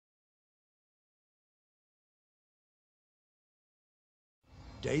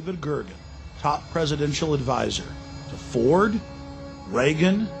David Gergen, top presidential advisor to Ford,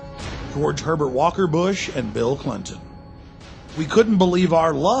 Reagan, George Herbert Walker Bush, and Bill Clinton. We couldn't believe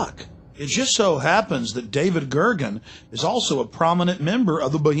our luck. It just so happens that David Gergen is also a prominent member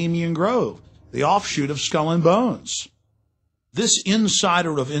of the Bohemian Grove, the offshoot of Skull and Bones. This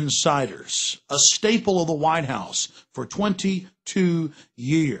insider of insiders, a staple of the White House for 22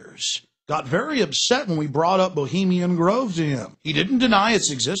 years, got very upset when we brought up Bohemian Grove to him. He didn't deny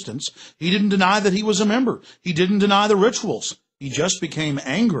its existence. He didn't deny that he was a member. He didn't deny the rituals. He just became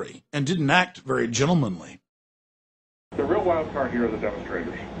angry and didn't act very gentlemanly. The real wild card here are the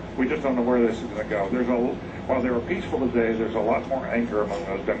demonstrators. We just don't know where this is going to go. While they were peaceful today, there's a lot more anger among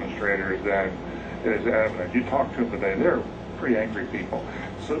those demonstrators than is evident. You talk to them today, they're pretty angry people.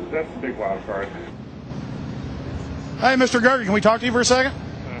 So that's the big wild card. Hey, Mr. Gergen, can we talk to you for a second?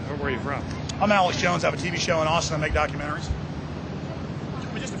 Where are you from? I'm Alex Jones. I have a TV show in Austin. I make documentaries.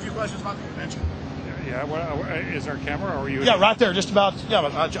 Just a few questions about the convention. Yeah, well, is there a camera or are you? Yeah, right there. Just about. Yeah,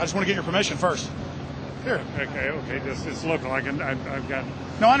 but I just want to get your permission first. Here. Okay. It's local. I've got.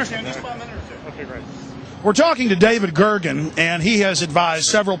 No, I understand. Just about a minute or two. Okay, great. We're talking to David Gergen, and he has advised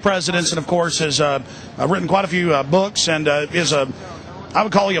several presidents, and of course has written quite a few books, and is I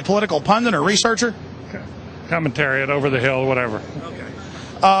would call you a political pundit or researcher. Commentary at Over the Hill, whatever. Okay.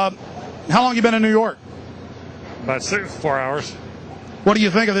 How long have you been in New York? About 4 hours. What do you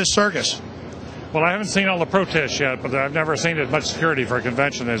think of this circus? Well, I haven't seen all the protests yet, but I've never seen as much security for a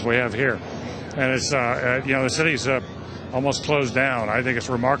convention as we have here. And it's, the city's almost closed down. I think it's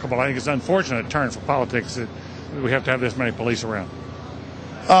remarkable. I think it's an unfortunate turn for politics that we have to have this many police around.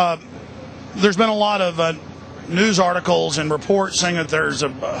 There's been a lot of news articles and reports saying that there's a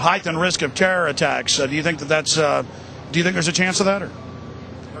heightened risk of terror attacks. Do you think that's? Do you think there's a chance of that? Or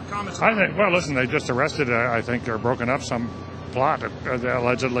I think. Well, listen, they just arrested. I think they're broken up some plot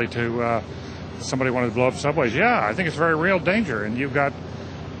allegedly to somebody wanted to blow up subways. Yeah, I think it's a very real danger. And you've got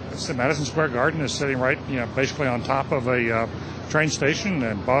Madison Square Garden is sitting right, basically on top of a train station,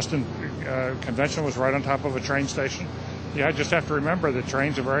 and Boston Convention was right on top of a train station. I just have to remember that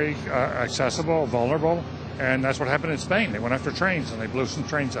trains are very accessible, vulnerable, and that's what happened in Spain. They went after trains and they blew some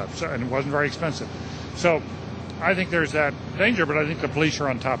trains up, and it wasn't very expensive. So I think there's that danger, but I think the police are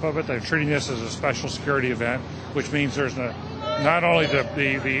on top of it. They're treating this as a special security event, which means there's not only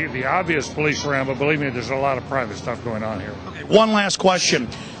the obvious police around, but believe me, there's a lot of private stuff going on here. Okay, one last question.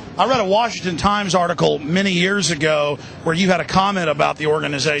 I read a Washington Times article many years ago where you had a comment about the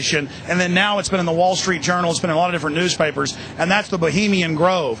organization, and then now it's been in the Wall Street Journal, it's been in a lot of different newspapers, and that's the Bohemian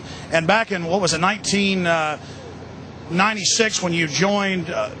Grove. And back in, 1996, when you joined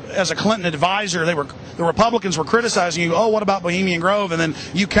as a Clinton advisor, the Republicans were criticizing you. Oh, what about Bohemian Grove? And then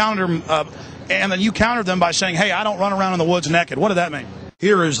you countered them by saying, "Hey, I don't run around in the woods naked." What did that mean?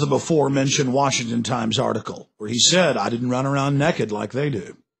 Here is the before-mentioned Washington Times article where he said, "I didn't run around naked like they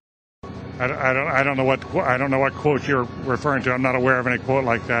do." I don't know what quote you're referring to. I'm not aware of any quote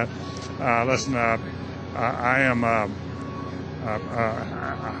like that. Listen, I am a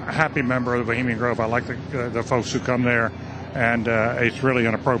happy member of the Bohemian Grove. I like the folks who come there, and it's really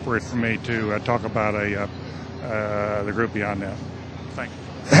inappropriate for me to talk about the group beyond that. Thank you.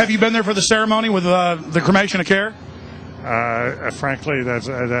 Have you been there for the ceremony with the cremation of care? Frankly,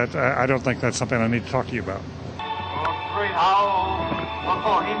 I don't think that's something I need to talk to you about.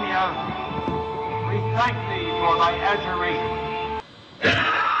 Bohemia, we thank thee for thy adjuration.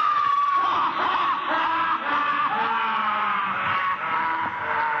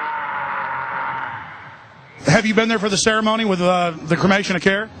 Have you been there for the ceremony with the cremation of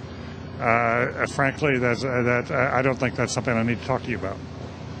care? Frankly, I don't think that's something I need to talk to you about.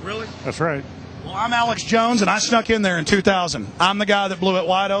 Really? That's right. Well, I'm Alex Jones, and I snuck in there in 2000. I'm the guy that blew it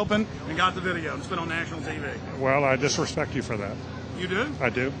wide open and got the video. It's been on national TV. Well, I disrespect you for that. You do? I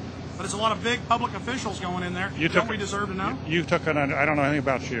do. But there's a lot of big public officials going in there. Don't we deserve to know? I don't know anything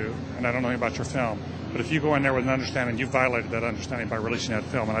about you, and I don't know anything about your film. But if you go in there with an understanding, you violated that understanding by releasing that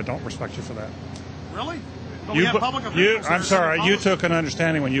film, and I don't respect you for that. Really? But we have public officials. I'm sorry. You took an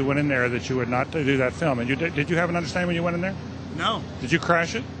understanding when you went in there that you would not do that film. And did you have an understanding when you went in there? No. Did you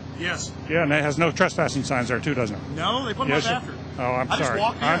crash it? Yes. Yeah, and it has no trespassing signs there too, doesn't it? No, they put them up after. Oh, I'm sorry.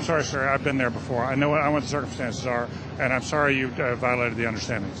 I'm sorry, sir. I've been there before. I know what the circumstances are, and I'm sorry you violated the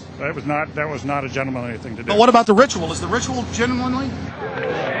understandings. That was not a gentlemanly thing to do. But what about the ritual? Is the ritual gentlemanly?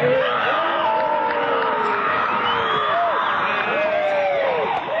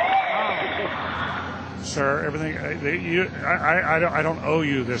 Sir, everything. I don't owe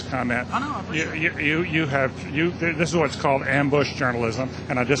you this comment. I know. I appreciate it. This is what's called ambush journalism,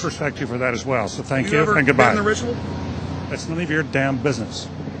 and I disrespect you for that as well. So thank you ever and goodbye. Been in the ritual? That's none of your damn business.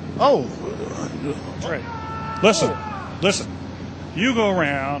 Oh, That's right. Listen. You go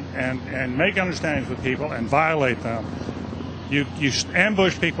around and make understandings with people and violate them. You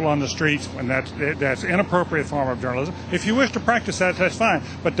ambush people on the streets, and that's inappropriate form of journalism. If you wish to practice that, that's fine,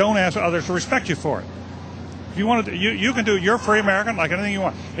 but don't ask others to respect you for it. If you want to, you can do. You're a free American, like anything you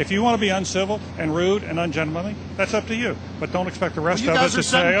want. If you want to be uncivil and rude and ungentlemanly, that's up to you. But don't expect the rest of us to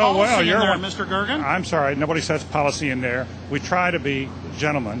say, "Oh well, you're there, Mr. Gergen." I'm sorry, nobody sets policy in there. We try to be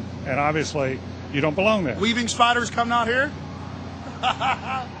gentlemen, and obviously, you don't belong there. Weaving spiders come out here?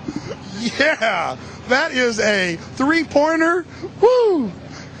 Yeah, that is a three-pointer. Woo!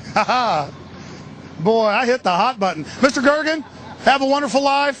 Boy, I hit the hot button. Mr. Gergen, have a wonderful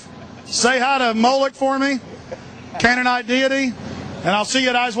life. Say hi to Moloch for me, Canaanite deity, and I'll see you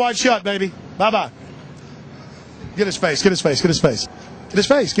at Eyes Wide Shut, baby. Bye-bye. Get his face, get his face, get his face. Get his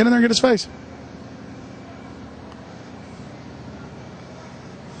face, get in there and get his face.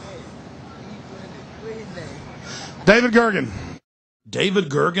 David Gergen. David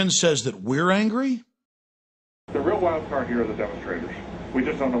Gergen says that we're angry? The real wild card here are the demonstrators. We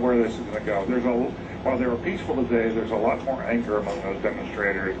just don't know where this is going to go. While they were peaceful today, there's a lot more anger among those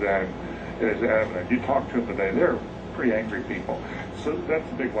demonstrators than is evident. You talk to them today, they're pretty angry people. So that's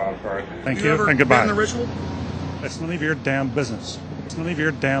a big wild card. Thank you and goodbye. Been in the ritual? That's none of your damn business. It's none of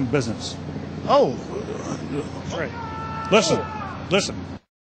your damn business. Oh, That's right. Listen.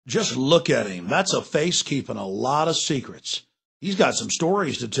 just look at him. That's a face keeping a lot of secrets. He's got some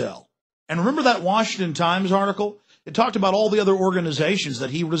stories to tell. And remember that Washington Times article? It talked about all the other organizations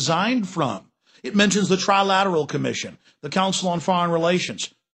that he resigned from. It mentions the Trilateral Commission, the Council on Foreign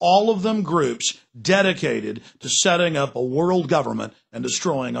Relations, all of them groups dedicated to setting up a world government and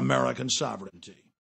destroying American sovereignty.